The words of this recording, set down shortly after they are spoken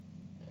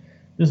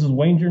This is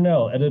Wayne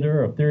Journell,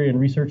 editor of Theory and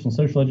Research in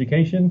Social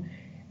Education,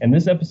 and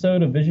this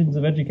episode of Visions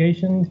of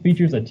Education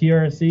features a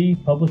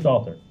TRSE published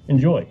author.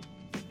 Enjoy.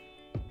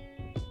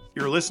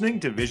 You're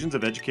listening to Visions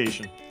of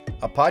Education,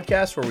 a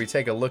podcast where we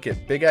take a look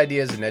at big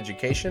ideas in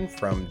education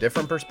from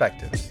different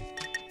perspectives.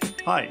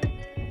 Hi,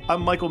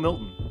 I'm Michael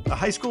Milton, a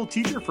high school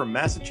teacher from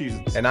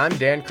Massachusetts. And I'm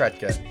Dan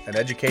Kretka, an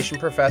education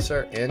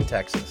professor in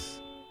Texas.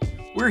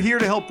 We're here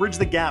to help bridge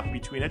the gap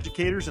between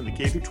educators in the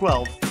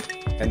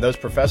K-12 and those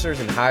professors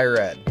in higher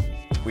ed.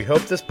 We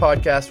hope this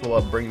podcast will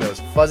help bring those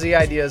fuzzy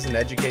ideas in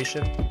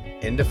education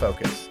into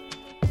focus.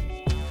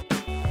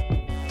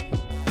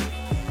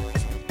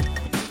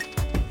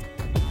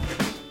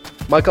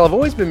 Michael, I've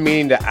always been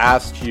meaning to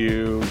ask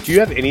you, do you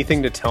have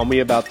anything to tell me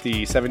about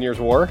the 7 Years'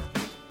 War?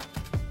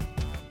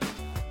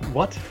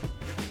 What?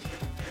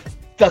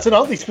 That's an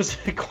oddly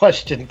specific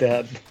question,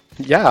 Dad.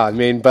 Yeah,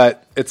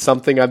 but it's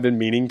something I've been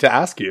meaning to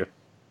ask you.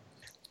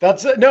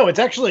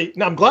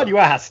 I'm glad you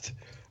asked,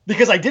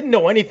 because I didn't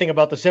know anything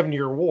about the 7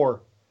 Year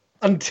War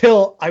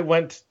until I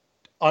went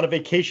on a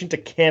vacation to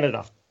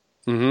Canada.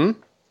 Mm-hmm.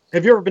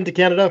 Have you ever been to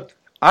Canada?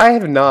 I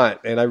have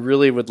not, and I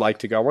really would like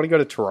to go. I want to go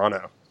to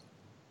Toronto.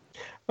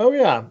 Oh,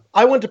 yeah.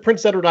 I went to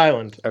Prince Edward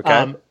Island.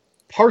 Okay.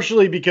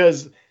 Partially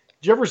because, did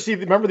you ever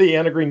remember the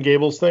Anne of Green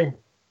Gables thing?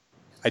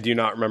 I do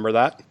not remember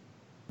that.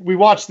 We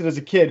watched it as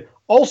a kid.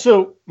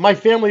 Also,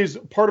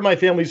 part of my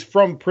family's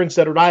from Prince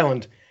Edward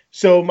Island.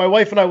 So my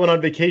wife and I went on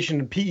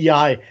vacation in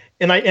PEI,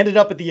 and I ended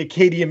up at the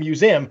Acadia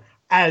Museum,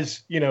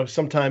 as,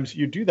 sometimes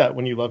you do that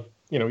when you love,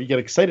 you get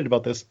excited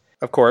about this.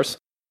 Of course.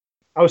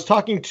 I was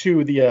talking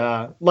to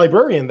the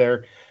librarian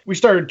there. We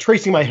started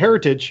tracing my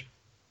heritage.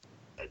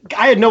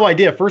 I had no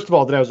idea, first of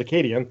all, that I was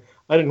Acadian.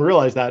 I didn't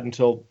realize that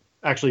until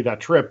actually that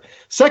trip.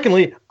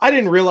 Secondly, I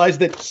didn't realize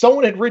that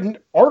someone had written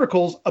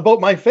articles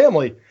about my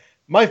family.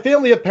 My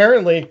family,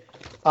 apparently,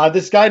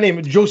 this guy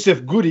named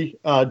Joseph Goody,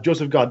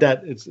 Joseph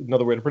Gaudet, it's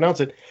another way to pronounce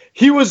it,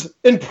 he was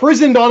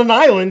imprisoned on an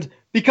island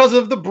because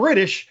of the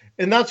British,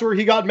 and that's where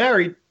he got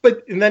married.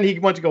 And then he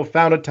went to go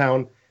found a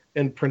town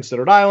in Prince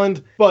Edward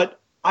Island. But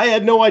I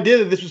had no idea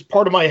that this was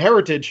part of my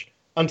heritage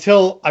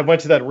until I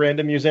went to that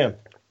random museum.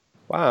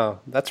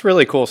 Wow, that's a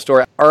really cool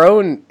story. Our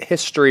own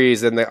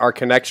histories and our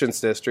connections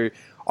to history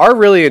are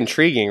really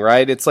intriguing,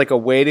 right? It's like a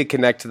way to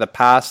connect to the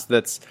past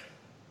that's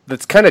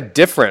kind of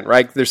different,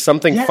 right? There's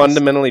something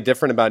fundamentally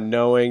different about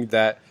knowing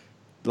that,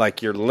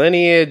 like, your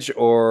lineage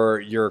or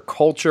your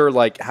culture,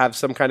 like, have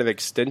some kind of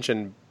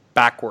extension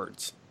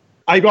backwards.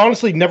 I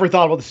honestly never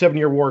thought about the 7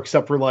 Year War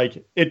except for,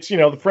 it's,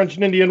 the French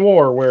and Indian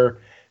War where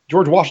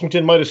George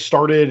Washington might have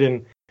started,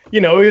 and,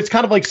 it's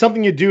kind of like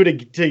something you do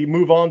to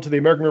move on to the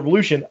American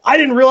Revolution. I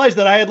didn't realize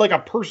that I had, a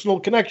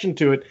personal connection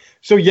to it.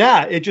 So,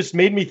 yeah, it just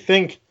made me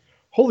think,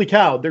 holy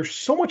cow, there's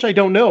so much I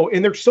don't know,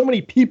 and there's so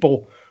many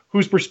people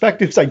whose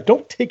perspectives I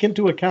don't take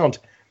into account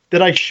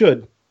that I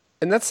should.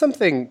 And that's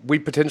something we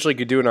potentially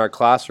could do in our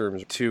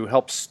classrooms to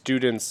help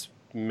students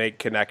make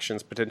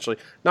connections, potentially,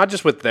 not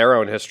just with their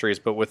own histories,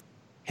 but with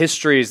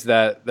histories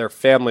that their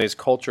families,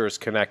 cultures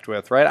connect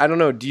with, right? I don't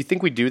know. Do you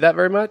think we do that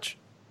very much?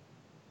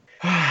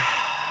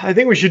 I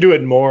think we should do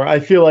it more. I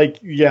feel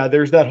like,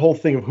 there's that whole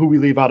thing of who we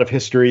leave out of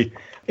history.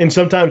 And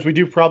sometimes we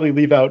do probably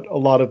leave out a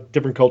lot of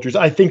different cultures.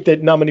 I think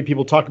that not many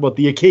people talk about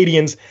the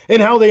Acadians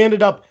and how they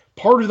ended up.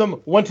 Part of them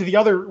went to the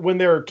other when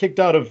they were kicked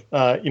out of,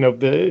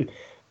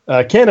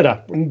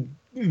 Canada.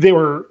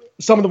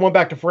 Some of them went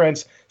back to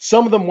France.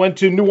 Some of them went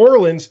to New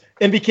Orleans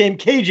and became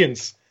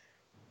Cajuns.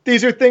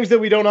 These are things that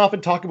we don't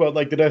often talk about,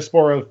 like the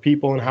diaspora of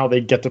people and how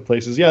they get to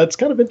places. Yeah, it's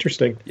kind of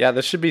interesting. Yeah,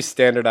 this should be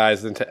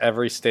standardized into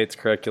every state's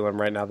curriculum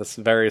right now. This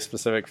is very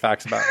specific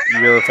facts about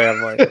your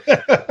family.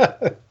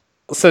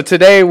 So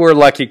today we're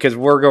lucky because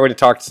we're going to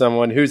talk to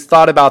someone who's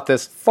thought about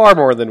this far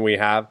more than we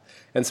have.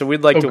 And so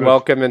we'd like to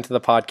welcome into the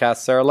podcast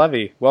Sarah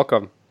Levy.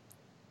 Welcome.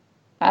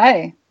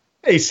 Hi.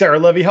 Hey, Sarah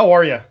Levy. How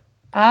are you?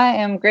 I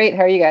am great.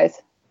 How are you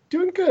guys?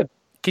 Doing good.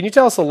 Can you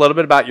tell us a little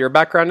bit about your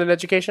background in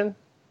education?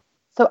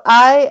 So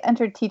I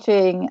entered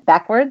teaching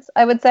backwards,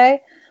 I would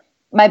say.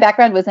 My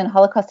background was in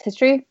Holocaust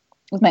history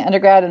with my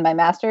undergrad and my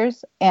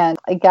master's. And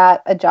I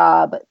got a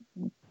job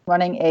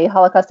running a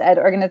Holocaust ed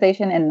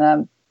organization in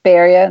the Bay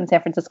Area in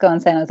San Francisco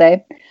and San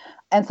Jose.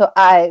 And so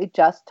I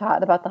just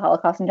taught about the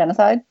Holocaust and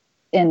genocide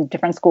in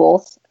different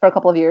schools for a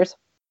couple of years.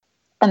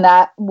 And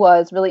that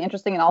was really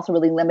interesting and also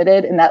really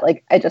limited in that,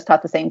 I just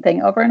taught the same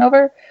thing over and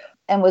over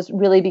and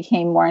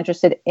became more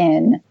interested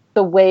in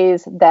the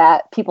ways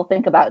that people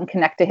think about and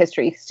connect to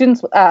history.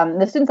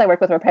 The students I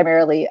work with were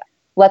primarily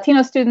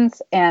Latino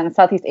students and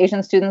Southeast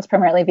Asian students,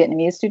 primarily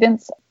Vietnamese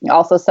students,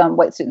 also some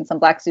white students, some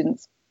black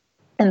students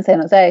in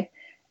San Jose.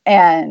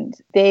 And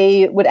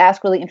they would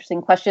ask really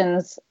interesting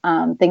questions,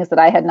 things that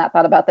I had not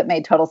thought about that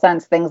made total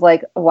sense. Things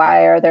like,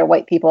 why are there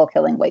white people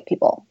killing white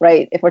people,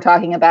 right? If we're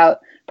talking about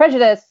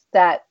prejudice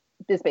that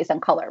is based on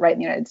color, right, in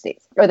the United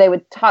States. Or they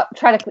would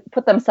try to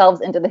put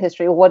themselves into the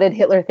history. What did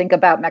Hitler think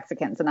about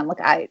Mexicans? And I'm like,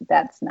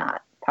 that's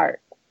not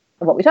part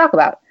of what we talk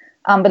about.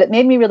 But it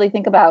made me really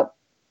think about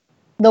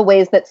the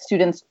ways that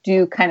students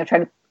do kind of try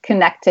to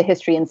connect to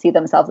history and see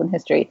themselves in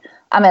history.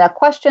 And a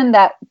question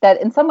that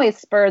in some ways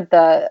spurred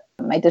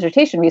my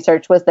dissertation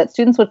research was that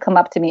students would come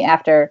up to me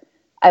after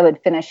I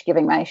would finish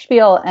giving my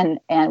spiel and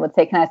would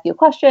say, "Can I ask you a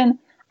question?"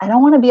 I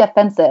don't want to be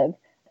offensive.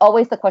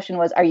 Always the question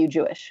was, "Are you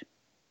Jewish?"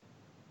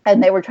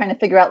 And they were trying to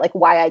figure out like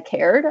why I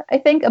cared, I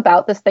think,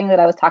 about this thing that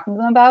I was talking to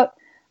them about.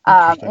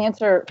 The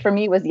answer for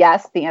me was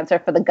yes. The answer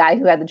for the guy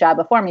who had the job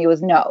before me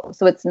was no.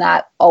 So it's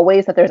not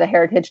always that there's a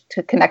heritage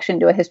to connection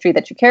to a history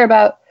that you care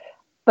about.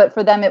 But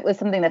for them, it was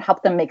something that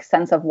helped them make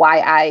sense of why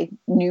I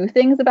knew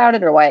things about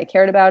it or why I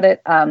cared about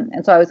it.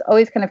 And so I was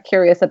always kind of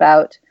curious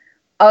about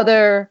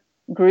other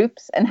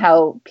groups and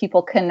how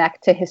people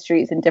connect to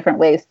histories in different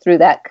ways through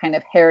that kind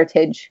of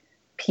heritage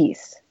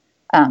piece.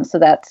 So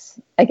that's,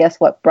 I guess,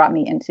 what brought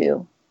me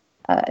into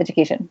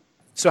education.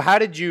 So how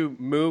did you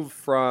move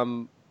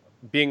from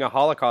being a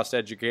Holocaust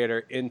educator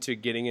into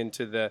getting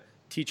into the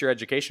teacher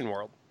education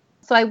world?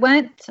 So I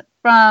went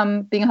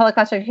from being a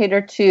Holocaust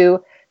educator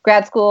to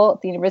grad school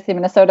at the University of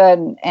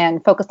Minnesota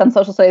and focused on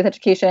social studies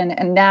education.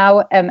 And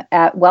now I'm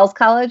at Wells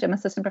College. I'm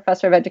assistant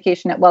professor of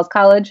education at Wells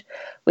College,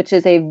 which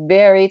is a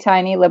very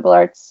tiny liberal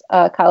arts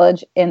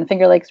college in the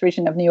Finger Lakes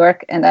region of New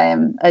York. And I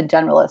am a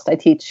generalist. I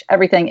teach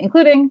everything,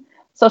 including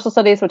social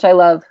studies, which I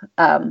love,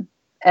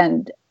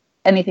 and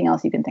anything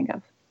else you can think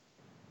of.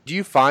 Do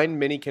you find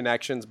many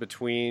connections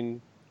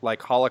between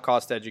like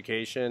Holocaust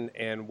education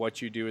and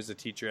what you do as a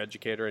teacher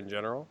educator in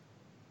general?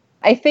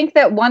 I think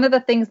that one of the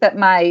things that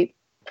my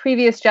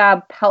previous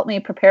job helped me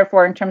prepare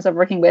for in terms of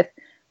working with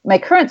my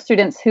current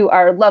students, who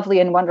are lovely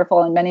and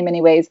wonderful in many,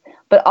 many ways,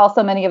 but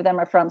also many of them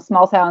are from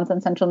small towns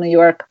in central New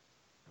York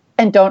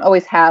and don't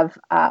always have,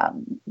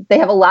 they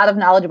have a lot of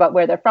knowledge about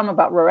where they're from,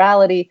 about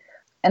rurality.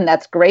 And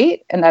that's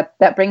great. And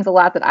that brings a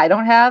lot that I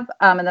don't have.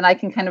 And then I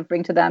can kind of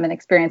bring to them an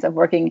experience of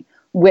working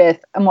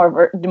with a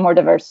more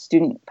diverse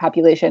student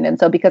population. And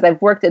so because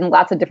I've worked in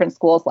lots of different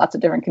schools, lots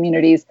of different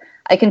communities,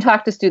 I can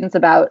talk to students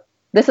about,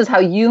 this is how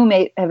you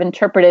may have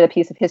interpreted a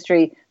piece of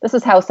history. This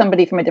is how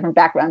somebody from a different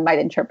background might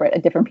interpret a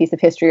different piece of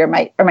history or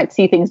might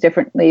see things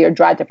differently or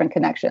draw different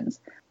connections.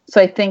 So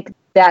I think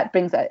that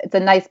it's a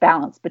nice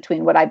balance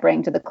between what I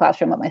bring to the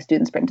classroom, what my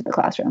students bring to the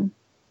classroom.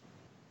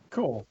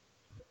 Cool.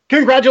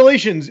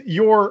 Congratulations.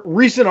 Your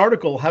recent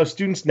article, How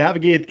Students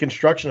Navigate the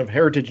Construction of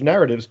Heritage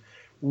Narratives,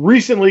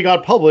 recently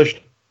got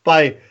published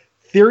by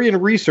Theory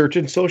and Research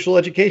in Social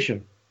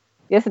Education.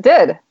 Yes, it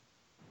did.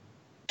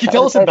 Can you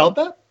tell us about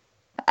that?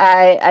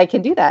 I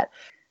can do that.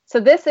 So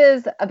this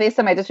is based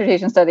on my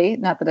dissertation study.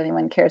 Not that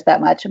anyone cares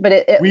that much,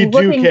 but we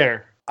do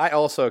care. I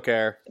also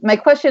care. My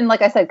question,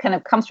 like I said, kind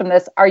of comes from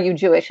this, are you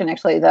Jewish? And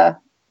actually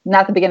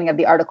not the beginning of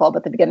the article,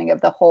 but the beginning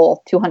of the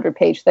whole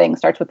 200-page thing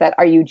starts with that,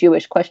 are you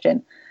Jewish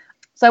question.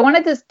 So I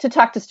wanted to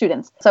talk to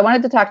students. So I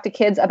wanted to talk to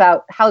kids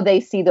about how they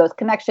see those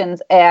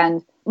connections,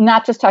 and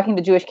not just talking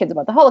to Jewish kids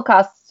about the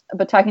Holocaust,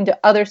 but talking to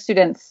other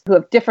students who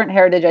have different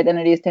heritage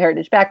identities to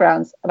heritage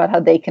backgrounds about how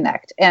they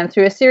connect. And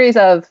through a series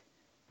of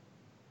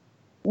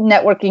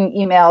networking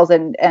emails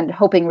and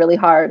hoping really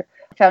hard,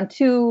 found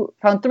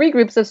three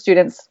groups of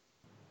students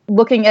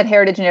looking at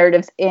heritage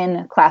narratives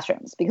in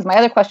classrooms. Because my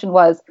other question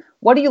was,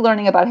 what are you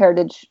learning about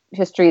heritage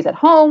histories at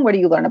home? Where do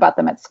you learn about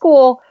them at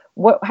school?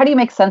 How do you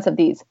make sense of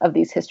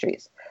these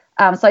histories?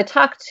 So I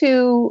talked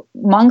to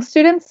Hmong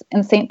students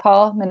in St.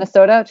 Paul,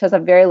 Minnesota, which has a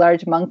very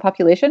large Hmong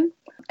population.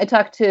 I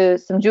talked to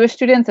some Jewish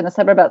students in a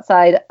suburb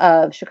outside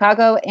of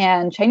Chicago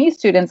and Chinese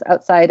students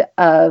outside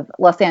of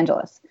Los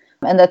Angeles.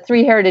 And those are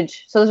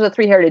the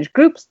three heritage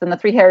groups, then the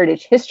three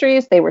heritage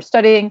histories they were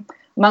studying.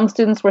 Hmong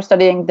students were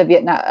studying the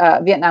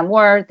Vietnam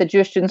War, the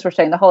Jewish students were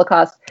studying the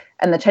Holocaust,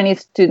 and the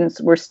Chinese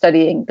students were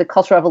studying the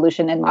Cultural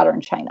Revolution in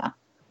modern China.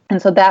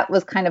 And so that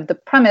was kind of the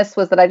premise,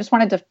 was that I just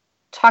wanted to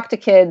talk to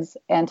kids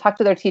and talk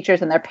to their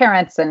teachers and their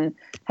parents and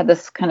have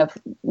this kind of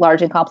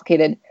large and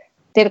complicated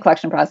data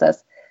collection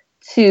process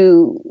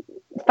to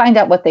find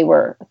out what they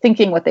were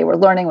thinking, what they were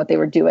learning, what they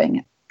were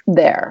doing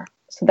there.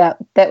 So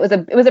it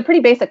was a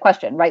pretty basic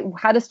question, right?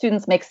 How do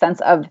students make sense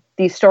of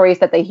these stories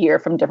that they hear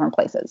from different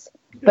places?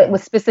 But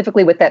with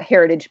specifically with that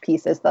heritage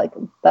piece as like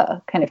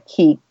the kind of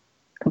key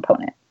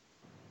component.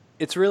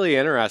 It's really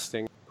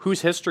interesting.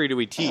 Whose history do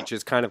we teach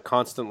is kind of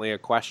constantly a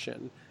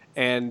question.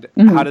 And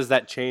how does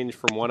that change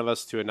from one of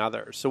us to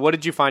another? So what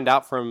did you find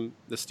out from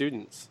the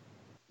students?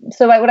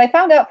 So what I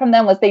found out from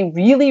them was they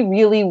really,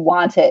 really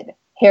wanted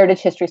heritage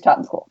histories taught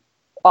in school.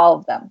 All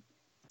of them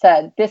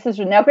said, this is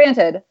now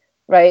granted,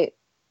 right?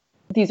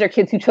 These are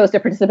kids who chose to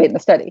participate in the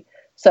study.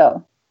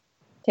 So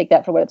take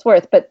that for what it's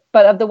worth. But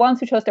of the ones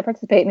who chose to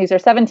participate, and these are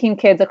 17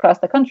 kids across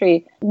the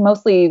country,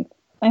 mostly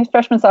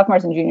freshmen,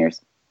 sophomores, and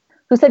juniors,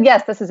 who said,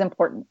 yes, this is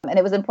important. And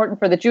it was important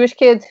for the Jewish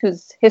kids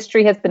whose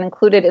history has been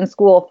included in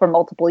school for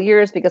multiple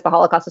years because the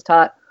Holocaust is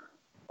taught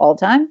all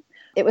the time.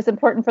 It was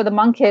important for the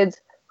Hmong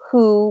kids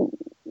who,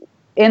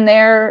 in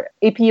their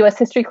AP US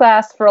history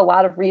class, for a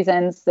lot of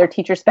reasons, their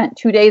teacher spent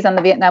 2 days on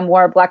the Vietnam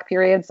War block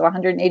period, so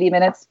 180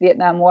 minutes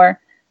Vietnam War.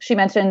 She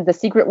mentioned the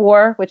Secret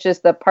War, which is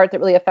the part that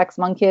really affects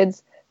Hmong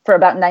kids, for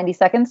about 90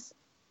 seconds,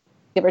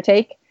 give or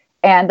take.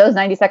 And those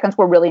 90 seconds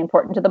were really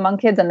important to the Hmong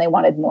kids, and they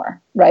wanted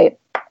more, right?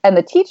 And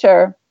the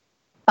teacher,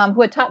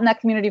 who had taught in that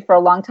community for a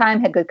long time,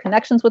 had good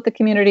connections with the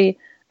community,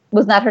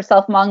 was not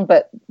herself Hmong,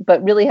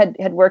 but really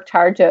had worked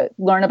hard to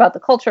learn about the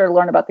culture,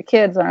 learn about the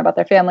kids, learn about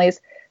their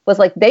families, was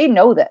like, they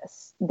know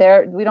this.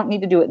 We don't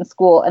need to do it in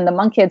school. And the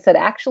Hmong kids said,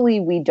 actually,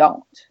 we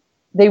don't.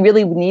 They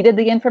really needed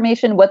the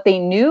information. What they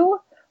knew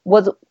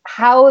was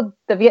how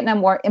the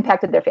Vietnam War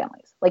impacted their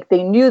families. Like,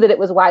 they knew that it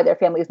was why their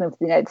families moved to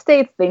the United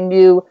States. They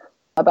knew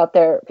about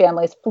their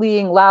families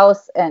fleeing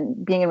Laos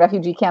and being in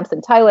refugee camps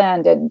in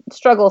Thailand and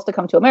struggles to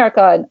come to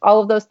America and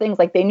all of those things.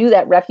 Like, they knew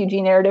that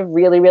refugee narrative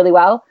really, really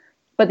well.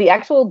 But the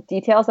actual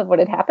details of what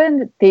had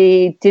happened,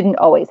 they didn't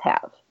always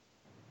have.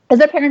 As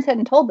their parents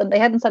hadn't told them, they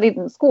hadn't studied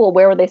in school,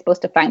 where were they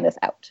supposed to find this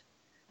out?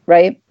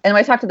 Right? And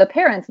when I talked to the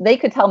parents, they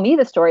could tell me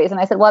the stories. And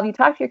I said, well, have you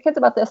talked to your kids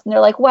about this? And they're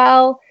like,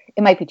 well,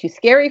 it might be too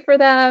scary for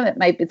them. It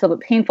might be a little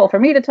bit painful for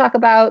me to talk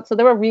about. So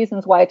there were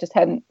reasons why it just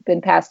hadn't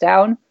been passed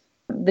down.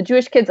 The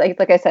Jewish kids,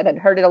 like I said, had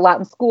heard it a lot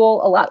in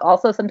school, a lot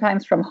also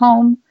sometimes from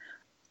home.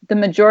 The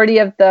majority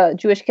of the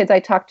Jewish kids I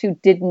talked to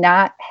did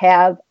not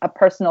have a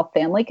personal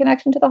family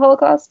connection to the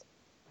Holocaust.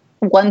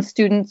 One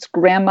student's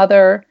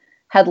grandmother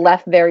had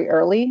left very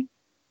early,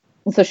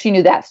 so she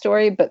knew that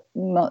story, but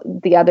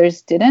the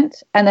others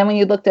didn't. And then when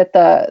you looked at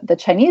the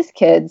Chinese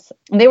kids,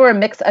 they were a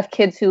mix of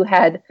kids who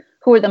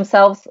were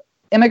themselves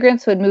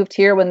immigrants who had moved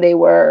here when they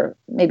were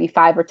maybe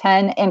 5 or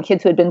 10, and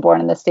kids who had been born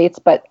in the States,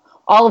 but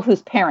all of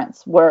whose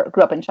parents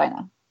grew up in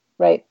China,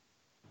 right?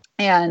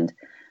 And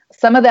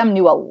some of them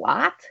knew a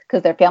lot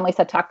because their families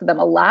had talked to them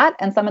a lot,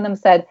 and some of them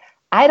said,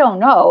 I don't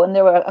know. And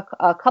there were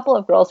a couple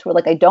of girls who were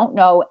like, I don't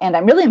know, and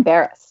I'm really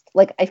embarrassed.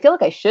 Like, I feel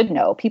like I should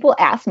know. People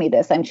ask me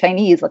this. I'm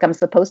Chinese. Like, I'm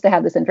supposed to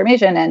have this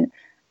information, and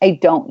I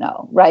don't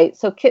know, right?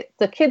 So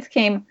the kids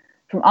came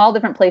from all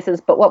different places,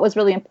 but what was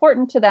really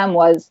important to them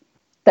was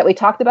that we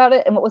talked about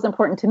it. And what was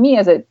important to me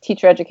as a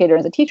teacher educator,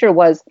 as a teacher,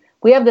 was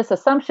we have this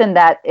assumption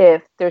that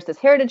if there's this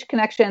heritage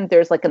connection,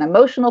 there's like an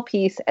emotional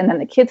piece, and then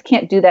the kids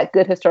can't do that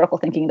good historical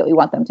thinking that we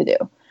want them to do,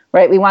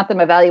 right? We want them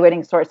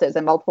evaluating sources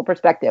and multiple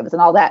perspectives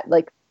and all that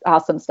like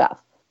awesome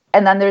stuff.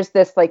 And then there's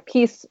this like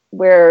piece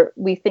where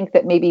we think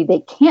that maybe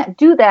they can't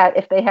do that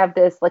if they have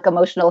this like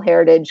emotional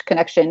heritage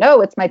connection. No,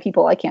 it's my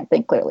people. I can't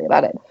think clearly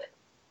about it.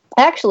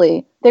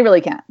 Actually, they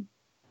really can.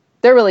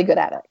 They're really good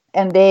at it.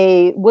 And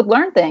they would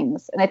learn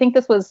things. And I think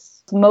this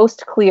was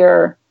most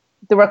clear.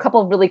 There were a couple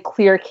of really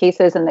clear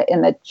cases in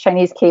the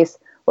Chinese case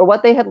where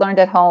what they had learned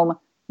at home,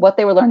 what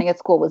they were learning at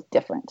school was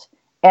different.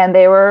 And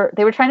they were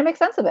trying to make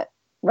sense of it,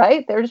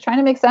 right? They were just trying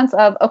to make sense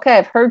of, okay,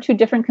 I've heard two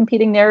different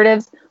competing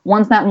narratives.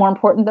 One's not more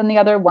important than the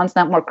other. One's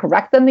not more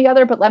correct than the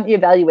other. But let me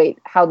evaluate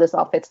how this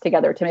all fits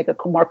together to make a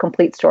more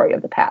complete story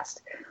of the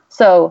past.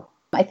 So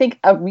I think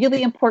a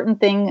really important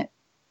thing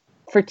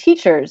for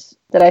teachers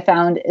that I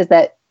found is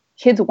that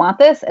kids want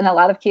this. In a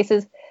lot of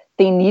cases,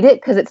 they need it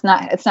because it's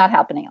not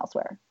happening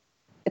elsewhere.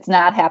 It's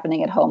not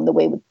happening at home the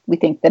way we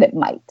think that it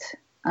might,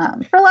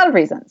 for a lot of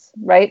reasons,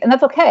 right? And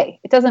that's okay.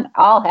 It doesn't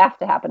all have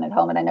to happen at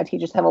home. And I know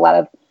teachers have a lot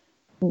of,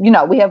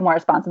 we have more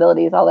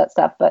responsibilities, all that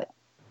stuff. But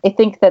I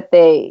think that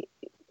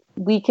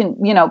we can,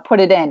 put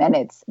it in, and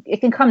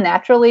it can come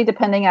naturally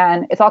depending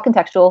on, it's all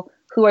contextual.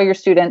 Who are your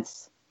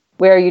students?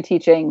 Where are you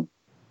teaching?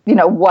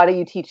 What are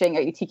you teaching?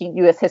 Are you teaching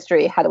U.S.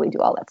 history? How do we do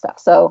all that stuff?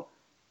 So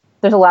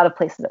there's a lot of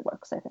places it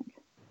works, I think.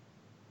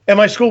 At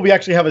my school, we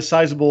actually have a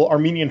sizable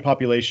Armenian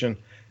population.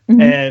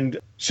 Mm-hmm. And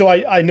so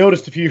I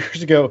noticed a few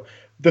years ago,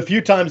 the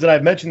few times that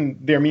I've mentioned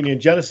the Armenian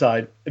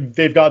genocide,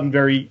 they've gotten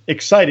very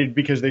excited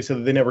because they said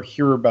that they never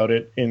hear about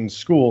it in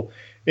school.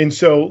 And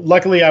so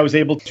luckily I was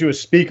able to a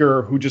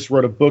speaker who just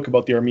wrote a book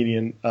about the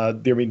Armenian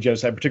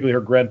genocide, particularly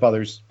her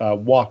grandfather's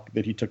walk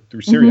that he took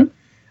through Syria. Mm-hmm.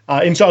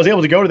 And so I was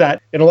able to go to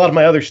that, and a lot of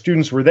my other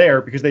students were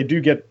there because they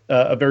do get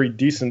a very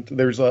decent,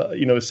 there's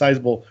a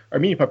sizable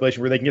Armenian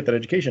population where they can get that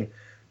education.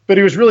 But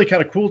it was really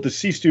kind of cool to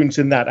see students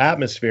in that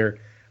atmosphere.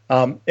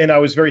 And I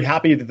was very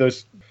happy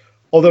that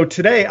although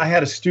today I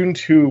had a student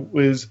who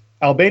was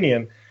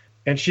Albanian,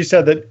 and she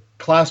said that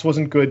class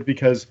wasn't good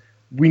because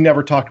we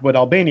never talked about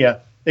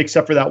Albania,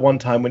 except for that one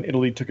time when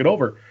Italy took it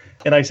over.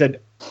 And I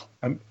said,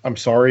 I'm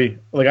sorry.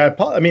 Like,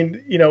 I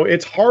mean,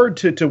 it's hard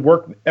to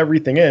work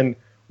everything in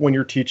when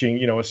you're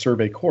teaching, a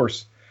survey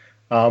course.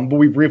 But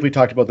we briefly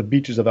talked about the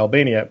beaches of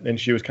Albania, and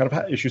she was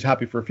she was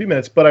happy for a few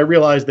minutes. But I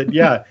realized that,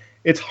 yeah,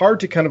 it's hard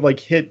to kind of like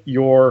hit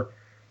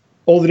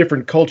all the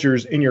different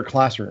cultures in your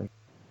classroom.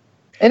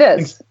 It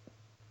is. And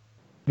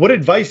what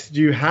advice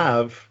do you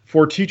have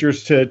for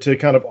teachers to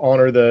kind of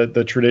honor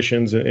the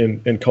traditions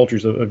and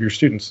cultures of your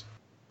students?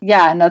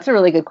 Yeah, and that's a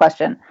really good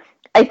question.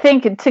 I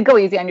think to go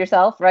easy on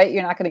yourself, right?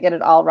 You're not going to get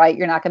it all right.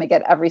 You're not going to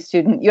get every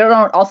student. You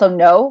don't also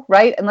know,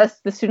 right? Unless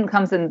the student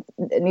comes in,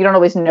 and you don't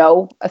always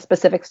know a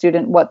specific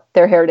student what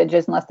their heritage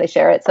is unless they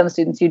share it. Some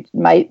students you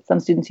might,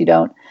 some students you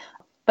don't.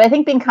 But I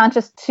think being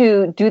conscious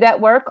to do that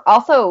work.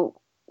 Also,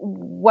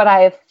 what I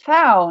have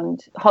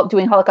found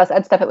doing Holocaust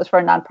Ed stuff, it was for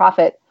a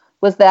nonprofit,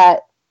 was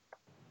that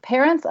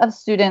parents of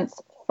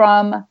students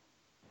from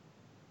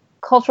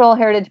cultural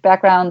heritage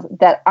backgrounds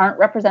that aren't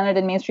represented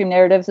in mainstream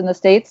narratives in the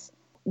States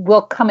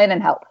will come in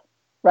and help,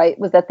 right?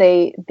 Was that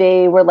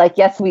they were like,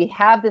 yes, we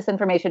have this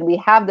information, we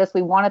have this,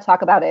 we want to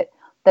talk about it.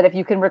 That if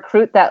you can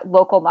recruit that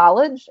local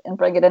knowledge and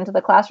bring it into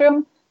the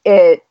classroom,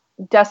 it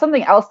does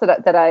something else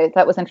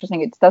that was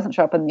interesting. It doesn't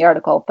show up in the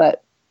article,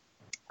 but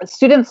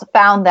students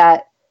found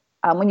that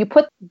when you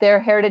put their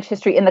heritage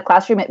history in the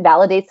classroom, it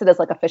validates it as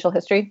like official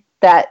history,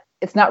 that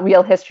it's not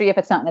real history if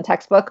it's not in a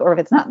textbook or if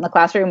it's not in the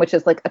classroom, which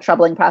is like a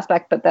troubling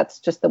prospect, but that's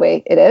just the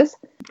way it is.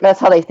 That's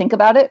how they think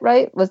about it,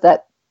 right? Was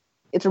that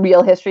it's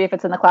real history if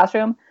it's in the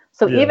classroom.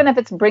 So even if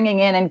it's bringing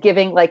in and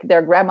giving like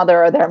their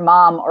grandmother or their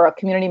mom or a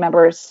community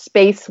member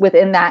space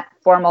within that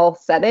formal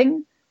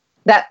setting,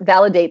 that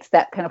validates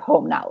that kind of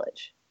home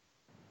knowledge.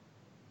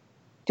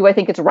 Do I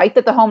think it's right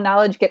that the home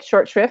knowledge gets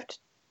short shrift?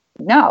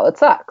 No, it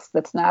sucks.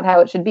 That's not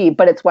how it should be,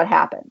 but it's what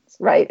happens,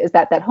 right? Is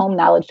that home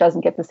knowledge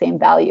doesn't get the same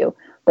value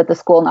that the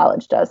school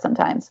knowledge does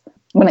sometimes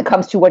when it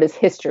comes to what is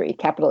history,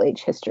 capital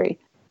H history.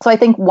 So I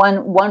think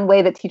one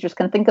way that teachers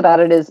can think about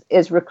it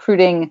is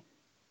recruiting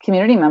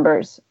community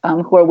members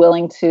who are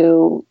willing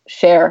to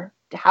share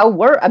how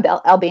were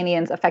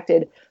Albanians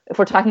affected. If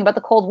we're talking about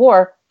the Cold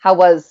War, how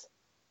was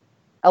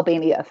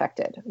Albania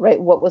affected, right?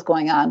 What was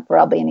going on for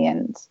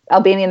Albanians,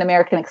 Albanian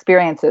American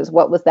experiences?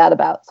 What was that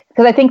about?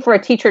 Because I think for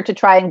a teacher to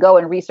try and go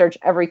and research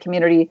every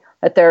community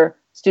that their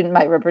student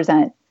might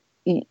represent,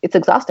 it's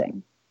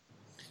exhausting.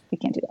 You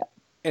can't do that.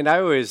 And I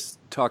always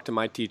talk to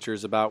my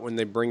teachers about when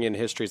they bring in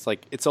history, it's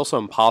like, it's also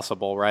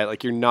impossible, right?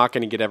 Like you're not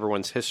going to get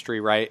everyone's history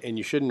right, and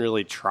you shouldn't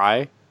really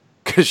try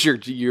because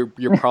you're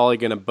probably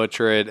going to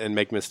butcher it and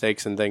make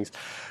mistakes and things.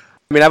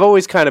 I mean, I've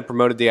always kind of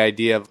promoted the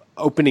idea of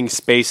opening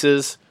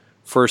spaces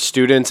for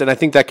students, and I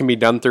think that can be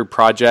done through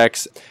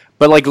projects.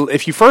 But like,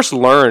 if you first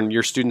learn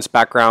your students'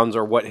 backgrounds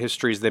or what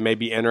histories they may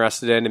be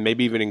interested in, and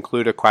maybe even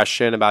include a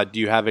question about, do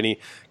you have any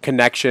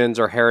connections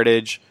or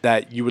heritage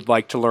that you would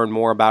like to learn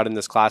more about in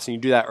this class? And you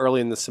do that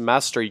early in the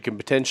semester, you can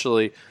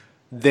potentially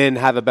then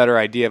have a better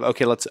idea of,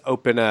 okay, let's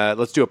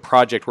do a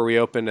project where we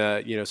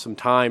open some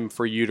time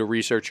for you to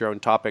research your own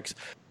topics.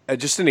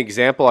 Just an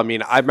example, I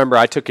mean, I remember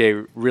I took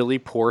a really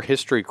poor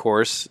history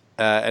course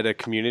at a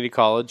community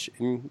college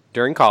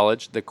during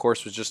college. The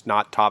course was just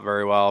not taught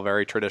very well,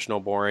 very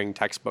traditional, boring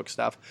textbook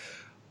stuff.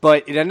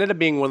 But it ended up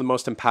being one of the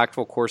most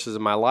impactful courses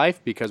in my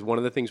life because one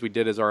of the things we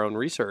did is our own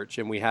research,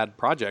 and we had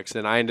projects.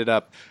 And I ended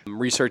up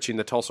researching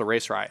the Tulsa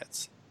race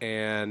riots.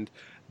 And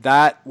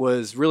that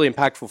was really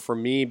impactful for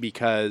me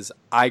because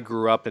I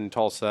grew up in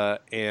Tulsa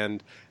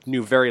and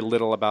knew very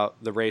little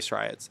about the race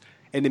riots.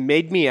 And it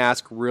made me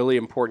ask really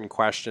important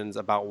questions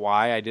about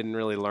why I didn't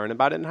really learn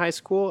about it in high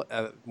school.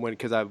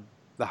 Because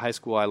the high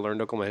school I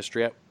learned Oklahoma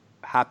history at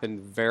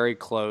happened very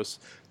close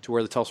to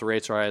where the Tulsa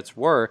race riots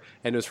were,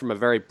 and it was from a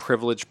very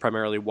privileged,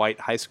 primarily white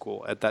high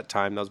school at that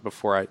time. That was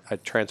before I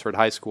transferred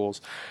high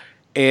schools.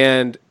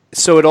 And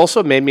so it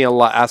also made me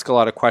ask a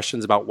lot of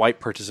questions about white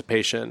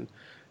participation,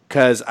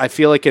 because I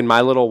feel like in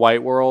my little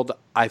white world,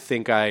 I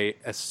think I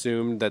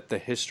assumed that the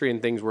history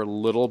and things were a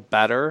little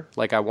better.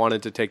 Like I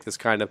wanted to take this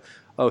kind of,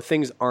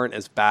 things aren't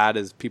as bad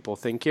as people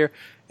think here.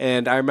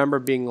 And I remember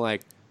being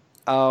like,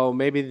 oh,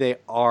 maybe they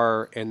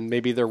are, and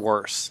maybe they're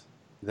worse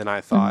than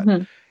I thought.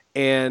 Mm-hmm.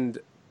 And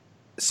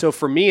so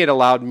for me, it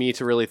allowed me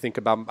to really think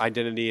about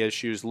identity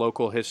issues,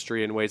 local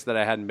history in ways that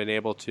I hadn't been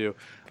able to.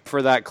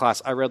 For that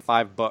class, I read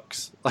 5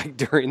 books, like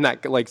during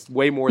that, like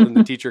way more than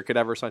the teacher could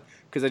ever sign,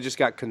 because I just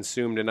got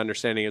consumed in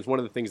understanding. It was one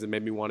of the things that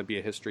made me want to be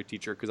a history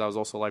teacher, because I was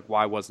also like,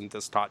 why wasn't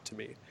this taught to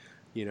me?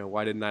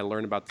 Why didn't I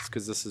learn about this?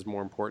 Because this is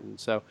more important.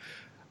 So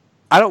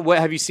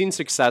have you seen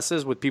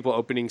successes with people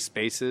opening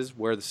spaces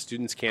where the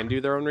students can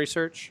do their own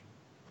research?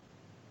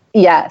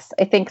 Yes,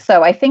 I think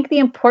so. I think the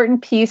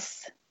important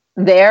piece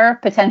there,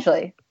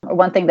 potentially,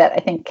 one thing that I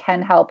think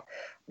can help,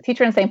 the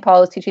teacher in St. Paul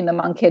who's teaching the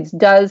Hmong kids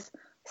does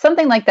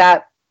something like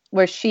that,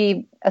 where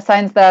she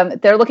assigns them,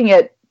 they're looking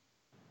at,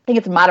 I think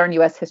it's modern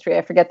U.S. history.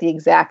 I forget the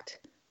exact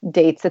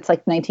dates. It's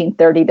like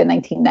 1930 to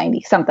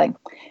 1990, something.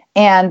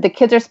 And the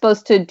kids are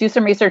supposed to do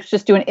some research,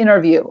 just do an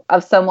interview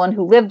of someone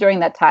who lived during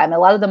that time. A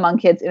lot of the Hmong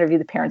kids interview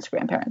the parents,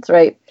 grandparents,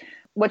 right?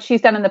 What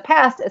she's done in the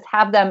past is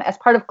have them, as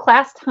part of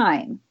class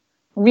time,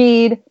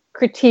 read,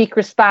 critique,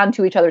 respond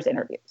to each other's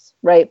interviews,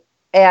 right?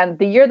 And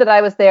the year that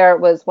I was there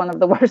was one of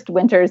the worst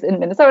winters in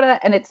Minnesota,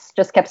 and it's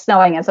just kept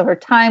snowing. And so her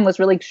time was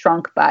really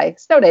shrunk by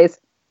snow days,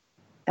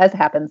 as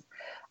happens.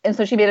 And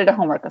so she made it a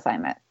homework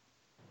assignment.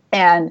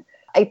 And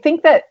I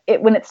think that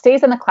when it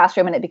stays in the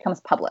classroom and it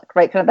becomes public,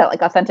 right, kind of that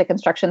like authentic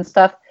instruction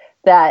stuff,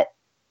 that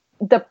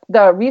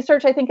the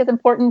research I think is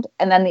important,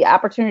 and then the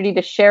opportunity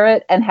to share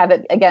it and have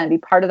it, again, be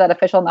part of that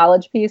official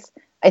knowledge piece,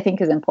 I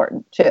think is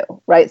important too,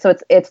 right? So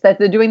it's that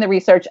they're doing the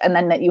research, and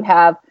then that you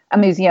have a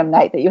museum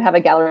night, that you have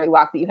a gallery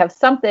walk, that you have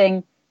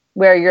something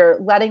where you're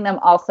letting them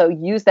also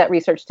use that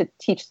research to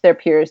teach their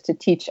peers, to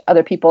teach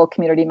other people,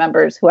 community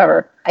members,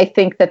 whoever. I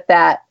think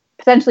that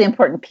potentially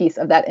important piece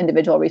of that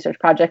individual research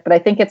project, but I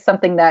think it's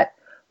something that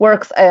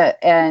works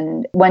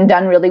and when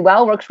done really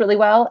well, works really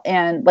well.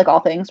 And like all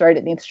things, right,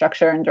 it needs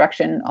structure and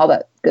direction, all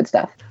that good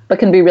stuff, but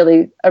can be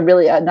really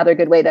another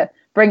good way to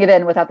bring it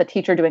in without the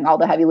teacher doing all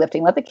the heavy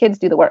lifting. Let the kids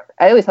do the work.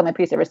 I always tell my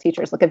pre-service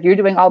teachers, look, if you're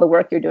doing all the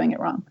work, you're doing it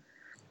wrong.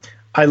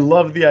 I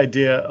love the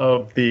idea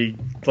of the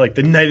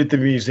night at the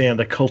museum,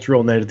 the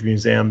cultural night at the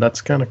museum.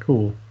 That's kind of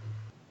cool.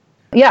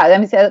 Yeah, I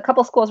mean, a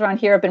couple schools around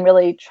here have been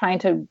really trying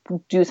to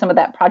do some of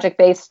that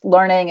project-based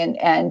learning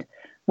and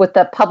with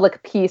the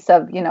public piece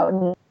of,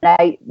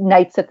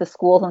 nights at the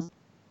schools and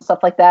stuff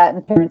like that,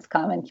 and parents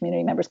come and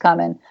community members come,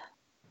 and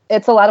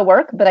it's a lot of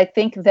work, but I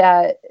think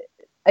that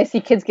I see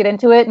kids get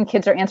into it and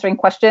kids are answering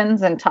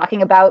questions and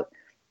talking about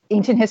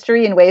ancient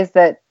history in ways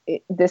that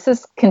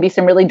can be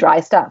some really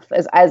dry stuff.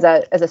 As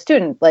a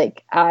student,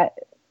 like I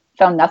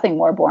found nothing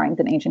more boring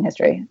than ancient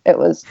history. It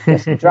was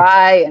just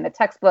dry and a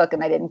textbook,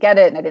 and I didn't get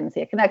it, and I didn't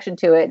see a connection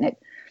to it, and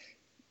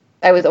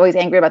I was always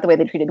angry about the way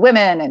they treated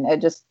women, and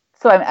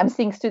so I'm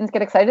seeing students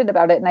get excited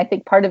about it, and I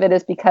think part of it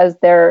is because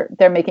they're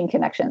making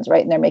connections,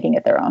 right, and they're making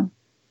it their own.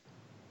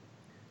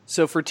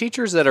 So for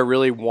teachers that are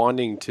really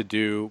wanting to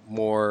do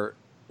more,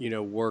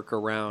 work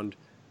around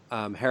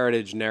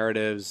heritage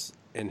narratives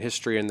and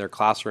history in their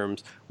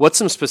classrooms, what's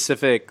some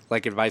specific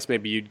advice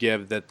maybe you'd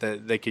give that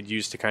they could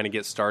use to kind of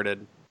get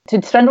started?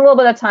 To spend a little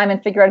bit of time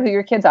and figure out who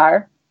your kids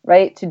are,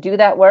 right? To do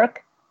that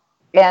work,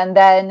 and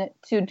then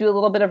to do a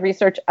little bit of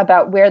research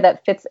about where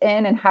that fits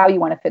in and how you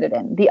want to fit it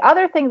in. The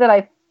other thing that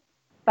I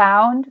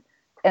found,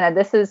 and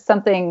this is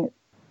something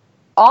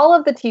all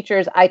of the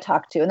teachers I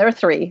talked to, and there are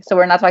 3, so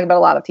we're not talking about a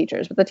lot of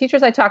teachers, but the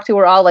teachers I talked to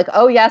were all like,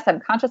 oh yes,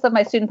 I'm conscious of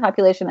my student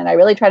population and I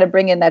really try to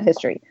bring in that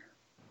history.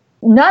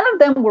 None of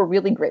them were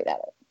really great at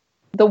it.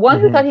 The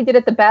one who thought he did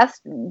it the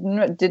best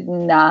did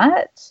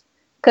not,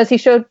 because he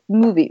showed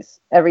movies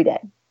every day.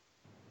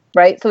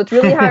 Right? So it's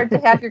really hard to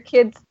have your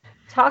kids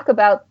talk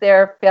about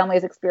their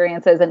family's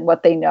experiences and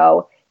what they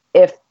know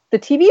if the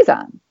TV's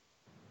on.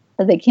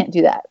 They can't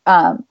do that.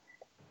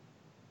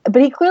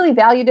 But he clearly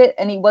valued it,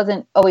 and he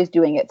wasn't always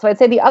doing it. So I'd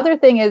say the other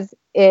thing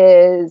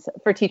is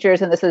for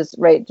teachers, and this is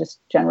right, just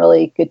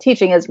generally good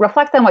teaching, is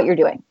reflect on what you're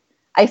doing.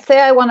 I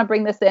say I want to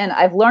bring this in.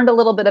 I've learned a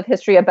little bit of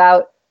history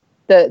about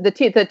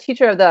the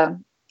teacher of the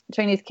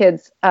Chinese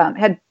kids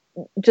had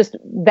just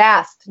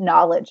vast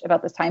knowledge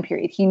about this time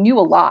period. He knew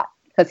a lot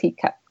because he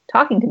kept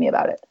talking to me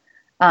about it.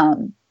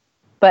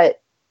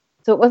 But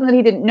so it wasn't that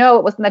he didn't know.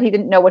 It wasn't that he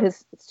didn't know what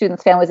his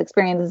students' families'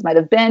 experiences might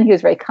have been. He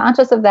was very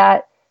conscious of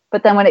that.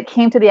 But then when it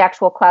came to the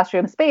actual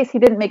classroom space, he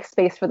didn't make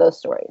space for those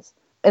stories.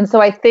 And so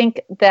I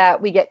think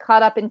that we get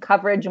caught up in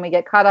coverage, and we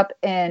get caught up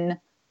in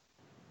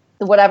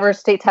whatever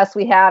state tests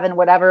we have and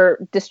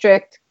whatever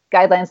district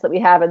guidelines that we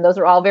have. And those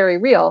are all very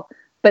real.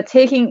 But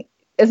taking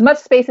as much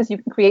space as you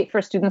can create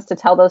for students to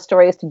tell those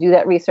stories, to do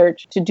that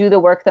research, to do the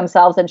work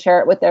themselves and share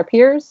it with their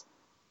peers,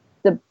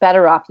 the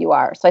better off you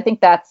are. So I think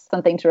that's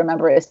something to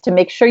remember, is to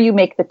make sure you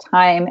make the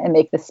time and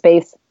make the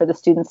space for the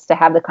students to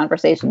have the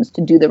conversations, to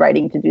do the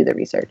writing, to do the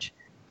research.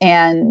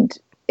 And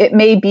it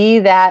may be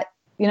that,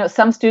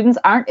 some students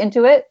aren't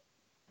into it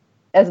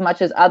as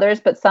much as others,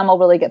 but some will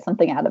really get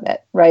something out of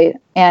it, right?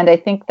 And I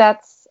think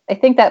that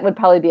would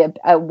probably be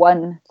a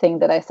one thing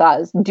that I saw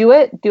is do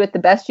it the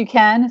best you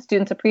can.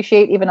 Students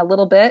appreciate even a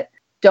little bit.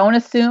 Don't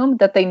assume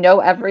that they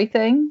know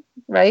everything,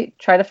 right?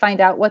 Try to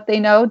find out what they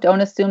know. Don't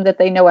assume that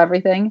they know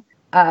everything.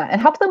 And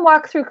help them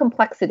walk through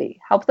complexity.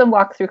 Help them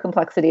walk through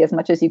complexity as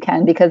much as you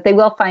can, because they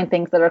will find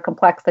things that are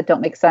complex that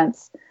don't make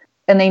sense.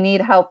 And they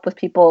need help with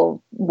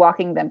people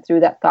walking them through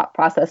that thought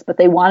process, but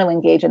they want to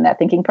engage in that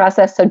thinking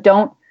process. So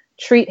don't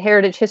treat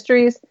heritage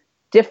histories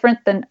different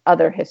than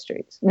other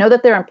histories. Know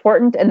that they're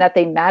important and that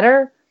they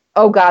matter.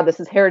 Oh God, this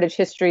is heritage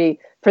history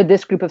for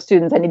this group of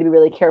students. I need to be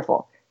really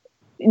careful.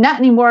 Not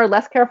any more or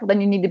less careful than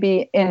you need to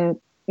be in,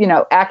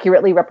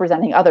 accurately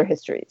representing other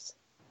histories.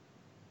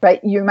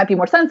 Right? You might be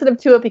more sensitive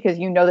to it because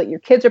you know that your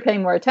kids are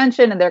paying more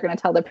attention and they're going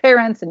to tell their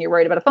parents and you're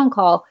worried about a phone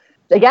call.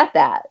 I get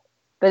that.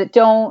 But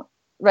don't,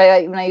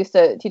 right? When I used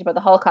to teach about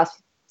the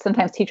Holocaust,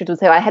 sometimes teachers would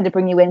say, I had to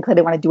bring you in because I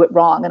didn't want to do it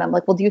wrong. And I'm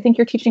like, well, do you think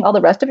you're teaching all the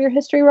rest of your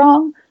history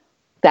wrong?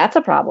 That's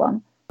a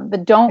problem.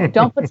 But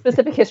don't put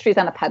specific histories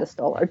on a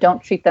pedestal, or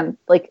don't treat them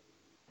like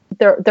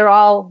they're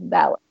all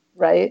valid,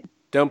 right?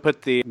 Don't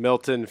put the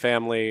Milton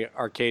family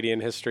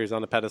Arcadian histories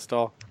on a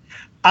pedestal.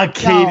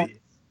 Acadian.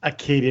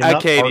 Acadian.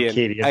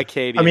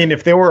 I mean,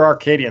 if they were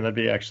Arcadian, that'd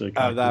be actually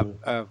kind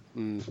of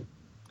cool.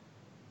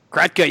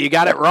 Kretka, you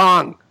got it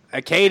wrong.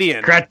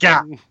 Acadian.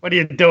 Kretka, what are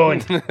you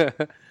doing?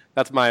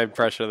 That's my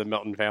impression of the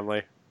Milton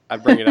family. I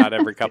bring it out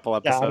every couple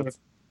episodes.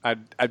 I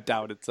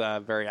doubt it's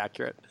very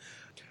accurate.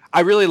 I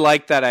really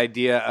like that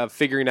idea of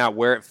figuring out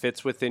where it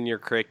fits within your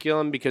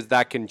curriculum, because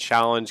that can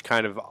challenge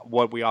kind of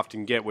what we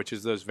often get, which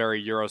is those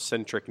very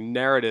Eurocentric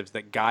narratives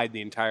that guide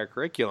the entire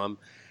curriculum.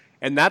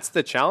 And that's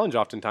the challenge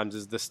oftentimes,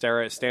 is the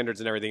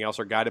standards and everything else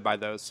are guided by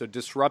those. So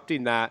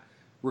disrupting that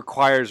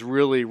requires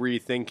really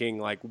rethinking,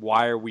 like,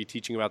 why are we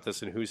teaching about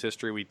this and whose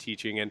history are we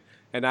teaching? And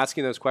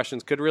asking those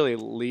questions could really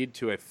lead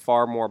to a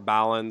far more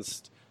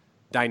balanced,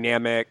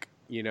 dynamic,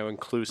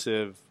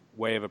 inclusive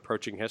way of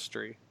approaching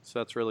history. So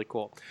that's really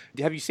cool.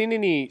 Have you seen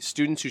any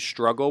students who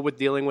struggle with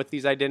dealing with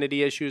these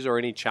identity issues, or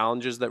any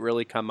challenges that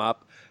really come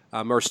up,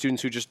 or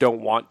students who just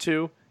don't want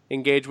to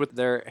engage with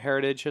their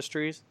heritage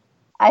histories?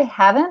 I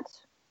haven't.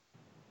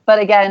 But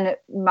again,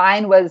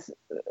 mine was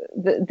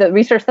the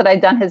research that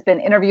I'd done has been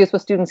interviews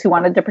with students who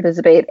wanted to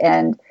participate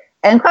and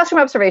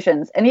classroom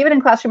observations. And even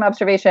in classroom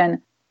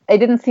observation, I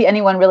didn't see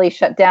anyone really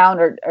shut down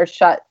or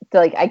shut,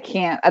 like, I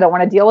don't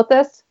want to deal with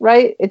this,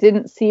 right? It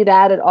didn't see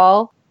that at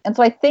all. And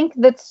so I think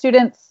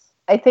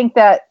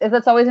that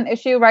that's always an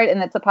issue, right?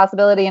 And it's a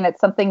possibility. And it's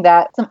something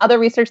that some other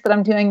research that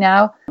I'm doing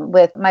now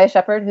with Maya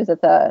Shepard, who's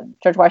at the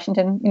George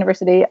Washington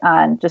University,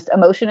 on just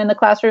emotion in the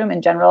classroom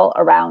in general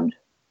around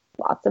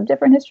lots of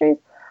different histories.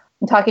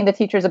 I'm talking to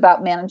teachers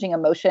about managing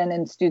emotion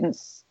and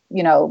students,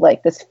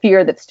 like this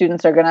fear that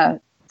students are going to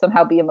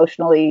somehow be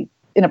emotionally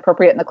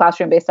inappropriate in the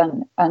classroom based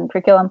on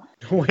curriculum.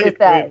 Wait.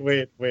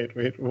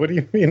 What do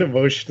you mean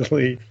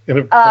emotionally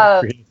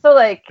inappropriate? So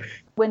like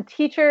when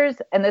teachers,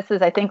 and this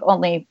is, I think,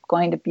 only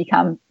going to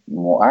become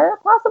more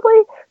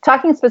possibly,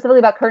 talking specifically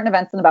about current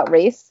events and about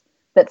race,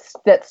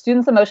 that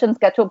students' emotions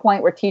get to a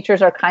point where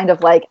teachers are kind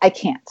of like, I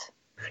can't.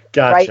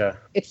 Gotcha. Right?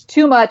 It's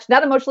too much,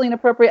 not emotionally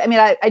inappropriate. I mean,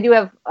 I do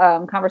have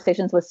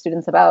conversations with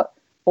students about,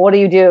 well, what do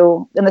you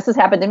do? And this has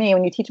happened to me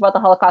when you teach about the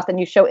Holocaust and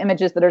you show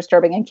images that are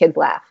disturbing and kids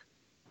laugh,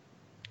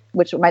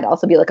 which might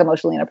also be like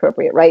emotionally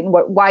inappropriate, right? And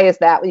why is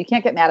that? Well, you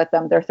can't get mad at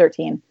them. They're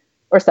 13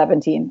 or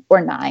 17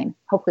 or 9.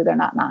 Hopefully they're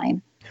not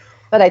 9.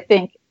 But I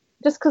think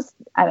just because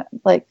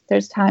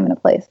there's time and a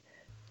place.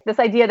 This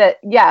idea that,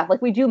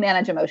 we do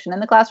manage emotion in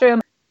the classroom.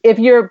 If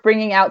you're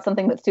bringing out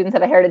something that students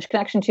have a heritage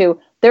connection to,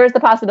 there is the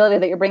possibility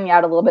that you're bringing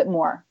out a little bit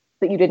more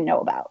that you didn't know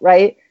about,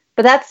 right?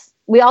 But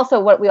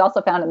what we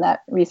also found in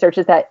that research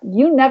is that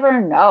you never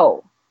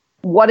know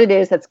what it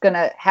is that's going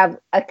to have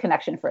a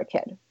connection for a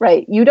kid,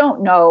 right? You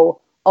don't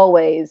know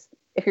always,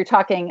 if you're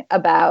talking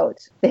about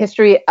the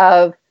history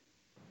of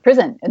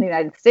prison in the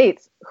United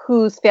States,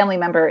 whose family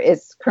member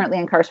is currently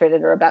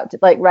incarcerated or about to,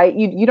 right?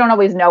 You don't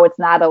always know. It's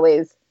not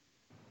always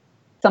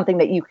something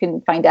that you can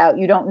find out.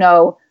 You don't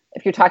know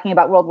if you're talking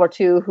about World War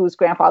II, whose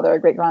grandfather or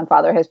great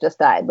grandfather has just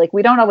died. Like,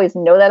 we don't always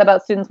know that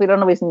about students. We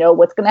don't always know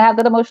what's going to have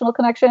that emotional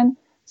connection.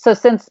 So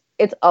since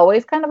it's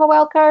always kind of a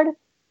wild card,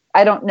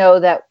 I don't know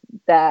that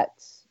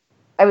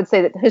I would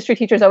say that history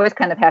teachers always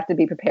kind of have to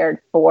be prepared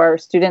for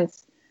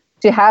students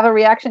to have a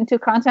reaction to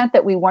content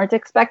that we weren't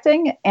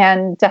expecting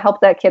and to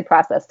help that kid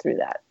process through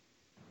that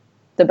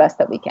the best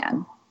that we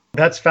can.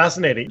 That's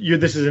fascinating.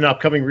 This is an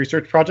upcoming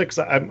research project.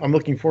 So I'm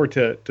looking forward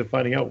to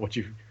finding out what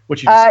you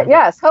discovered.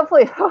 Yes,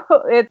 hopefully.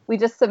 We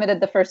just submitted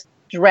the first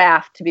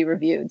draft to be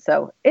reviewed.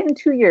 So in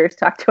 2 years,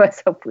 talk to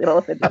us. Hopefully it'll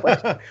have been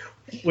published.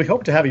 We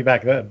hope to have you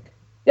back then.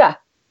 Yeah.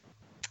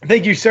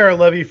 Thank you, Sarah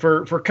Levy,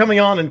 for coming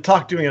on and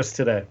doing us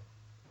today.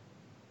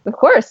 Of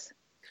course.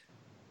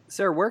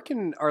 Sarah, where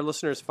can our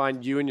listeners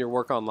find you and your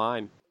work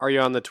online? Are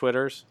you on the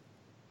Twitters?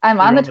 I'm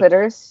on the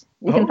Twitters.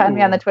 You can find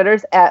me on the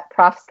Twitters at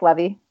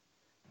ProfSlevy,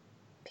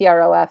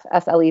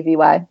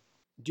 ProfSlevy.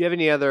 Do you have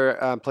any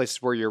other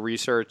places where your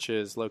research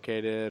is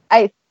located?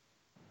 I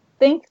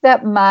think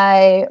that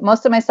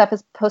most of my stuff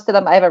is posted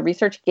on. I have a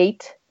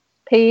ResearchGate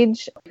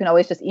page. You can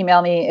always just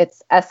email me.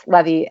 It's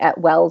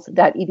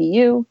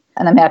slevy@wells.edu,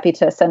 and I'm happy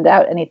to send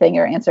out anything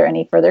or answer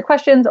any further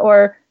questions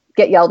or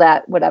get yelled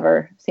at,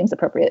 whatever seems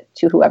appropriate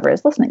to whoever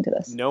is listening to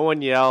this. No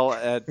one yell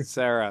at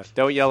Sarah.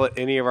 Don't yell at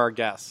any of our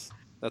guests.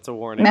 That's a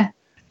warning. Meh.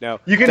 No,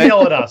 you can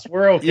yell at us.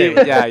 We're okay.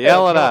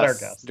 Yell at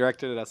us.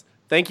 Directed at us.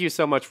 Thank you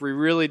so much. We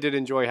really did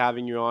enjoy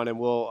having you on, and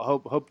we'll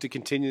hope to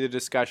continue the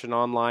discussion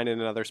online and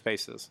in other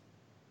spaces.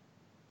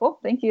 Well,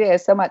 thank you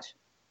guys so much.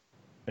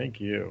 Thank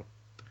you.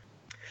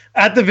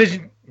 At the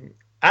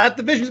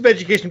Visions of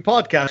Education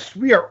podcast,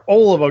 we are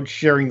all about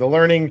sharing the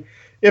learning.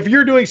 If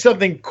you're doing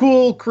something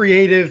cool,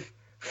 creative,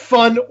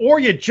 fun, or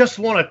you just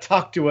want to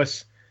talk to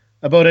us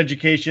about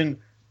education,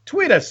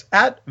 tweet us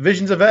at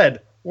Visions of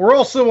Ed. We're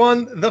also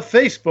on the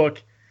Facebook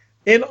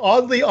and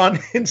oddly on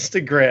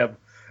Instagram.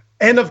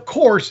 And of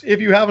course, if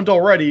you haven't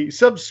already,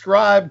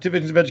 subscribe to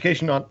Visions of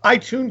Education on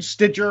iTunes,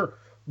 Stitcher,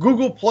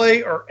 Google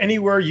Play, or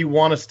anywhere you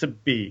want us to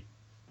be.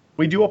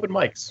 We do open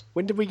mics.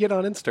 When did we get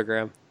on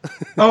Instagram?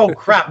 Oh,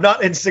 crap.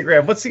 Not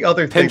Instagram. What's the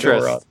other thing that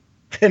we're on?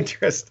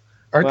 Pinterest.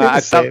 Aren't they the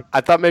same?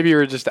 I thought maybe you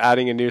were just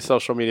adding a new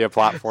social media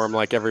platform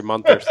like every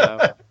month or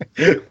so.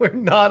 We're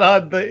not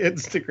on the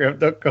Instagram.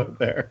 Don't go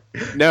there.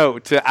 No,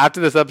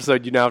 after this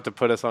episode, you now have to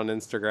put us on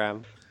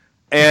Instagram.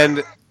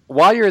 And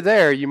while you're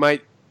there, you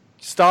might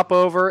stop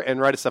over and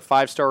write us a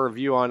 5-star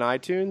review on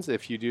iTunes.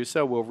 If you do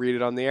so, we'll read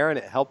it on the air, and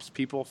it helps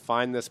people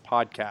find this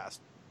podcast.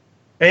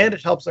 And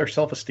it helps our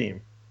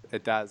self-esteem.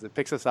 It does. It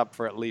picks us up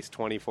for at least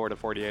 24 to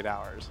 48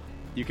 hours.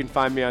 You can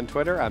find me on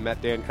Twitter. I'm at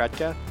Dan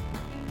Kretka.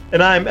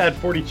 And I'm at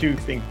 42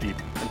 Think Deep.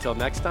 Until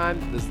next time,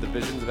 this is the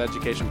Visions of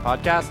Education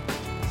podcast,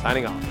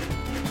 signing off.